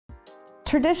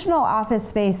Traditional office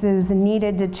spaces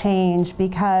needed to change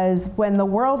because when the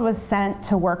world was sent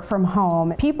to work from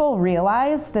home, people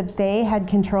realized that they had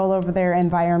control over their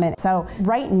environment. So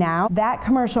right now, that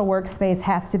commercial workspace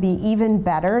has to be even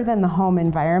better than the home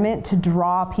environment to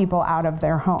draw people out of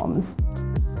their homes.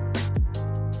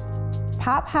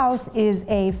 Pop House is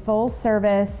a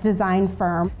full-service design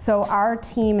firm, so our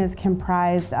team is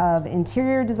comprised of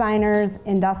interior designers,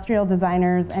 industrial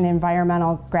designers, and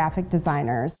environmental graphic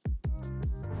designers.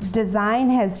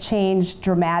 Design has changed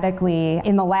dramatically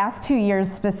in the last 2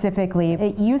 years specifically.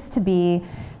 It used to be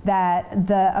that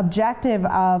the objective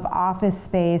of office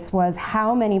space was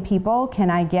how many people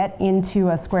can I get into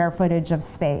a square footage of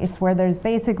space, where there's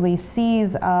basically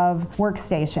seas of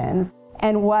workstations.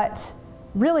 And what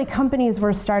really companies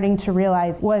were starting to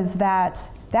realize was that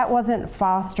that wasn't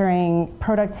fostering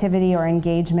productivity or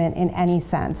engagement in any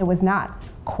sense. It was not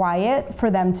quiet for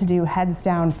them to do heads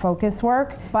down focus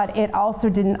work, but it also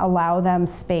didn't allow them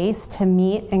space to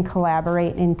meet and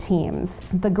collaborate in teams.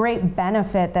 The great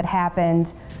benefit that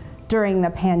happened during the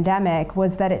pandemic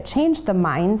was that it changed the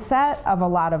mindset of a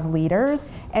lot of leaders.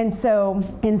 And so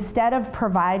instead of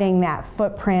providing that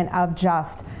footprint of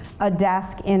just a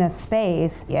desk in a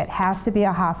space, it has to be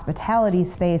a hospitality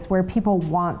space where people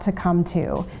want to come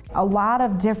to. A lot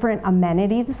of different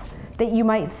amenities that you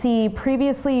might see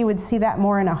previously, you would see that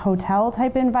more in a hotel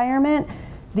type environment.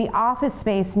 The office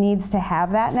space needs to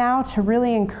have that now to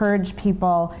really encourage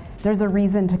people. There's a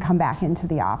reason to come back into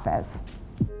the office.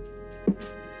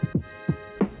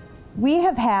 We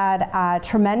have had a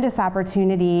tremendous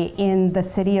opportunity in the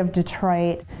city of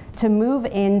Detroit to move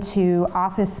into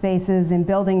office spaces in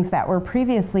buildings that were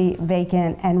previously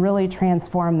vacant and really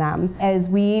transform them. As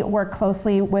we work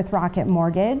closely with Rocket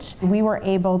Mortgage, we were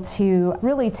able to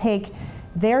really take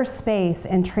their space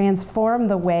and transform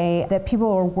the way that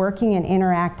people were working and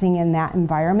interacting in that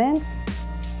environment.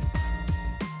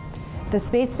 The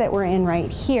space that we're in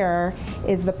right here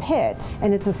is the pit,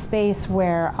 and it's a space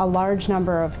where a large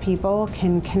number of people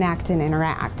can connect and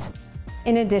interact.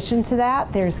 In addition to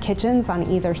that, there's kitchens on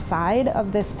either side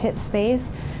of this pit space,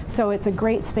 so it's a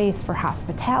great space for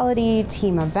hospitality,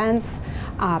 team events,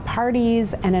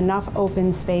 parties, and enough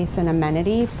open space and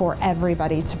amenity for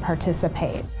everybody to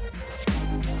participate.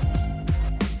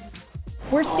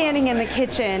 We're standing in the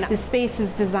kitchen. The space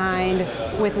is designed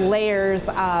with layers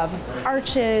of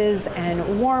arches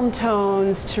and warm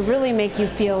tones to really make you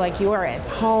feel like you are at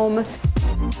home.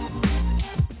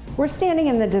 We're standing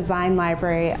in the design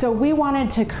library, so we wanted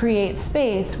to create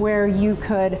space where you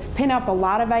could pin up a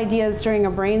lot of ideas during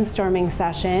a brainstorming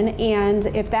session, and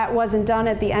if that wasn't done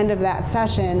at the end of that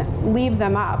session, leave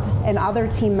them up and other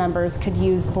team members could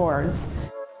use boards.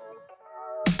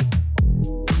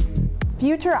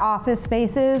 Future office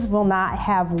spaces will not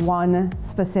have one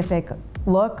specific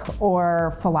look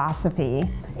or philosophy.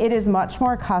 It is much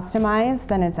more customized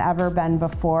than it's ever been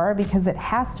before because it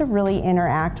has to really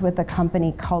interact with the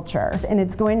company culture. And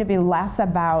it's going to be less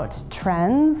about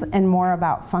trends and more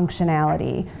about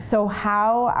functionality. So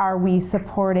how are we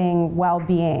supporting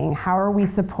well-being? How are we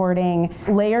supporting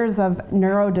layers of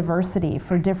neurodiversity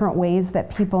for different ways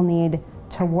that people need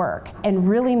to work? And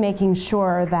really making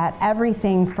sure that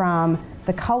everything from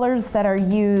the colors that are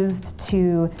used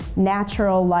to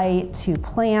natural light to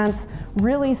plants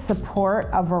really support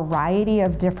a variety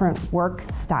of different work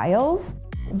styles.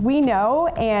 We know,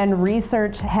 and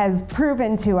research has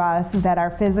proven to us, that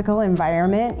our physical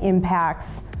environment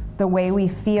impacts the way we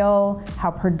feel,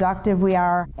 how productive we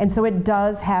are, and so it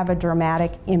does have a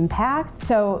dramatic impact.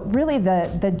 So really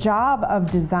the job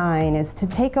of design is to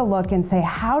take a look and say,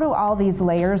 how do all these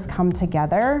layers come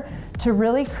together to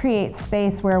really create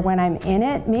space where when I'm in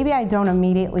it, maybe I don't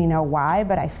immediately know why,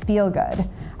 but I feel good.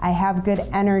 I have good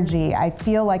energy. I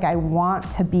feel like I want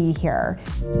to be here.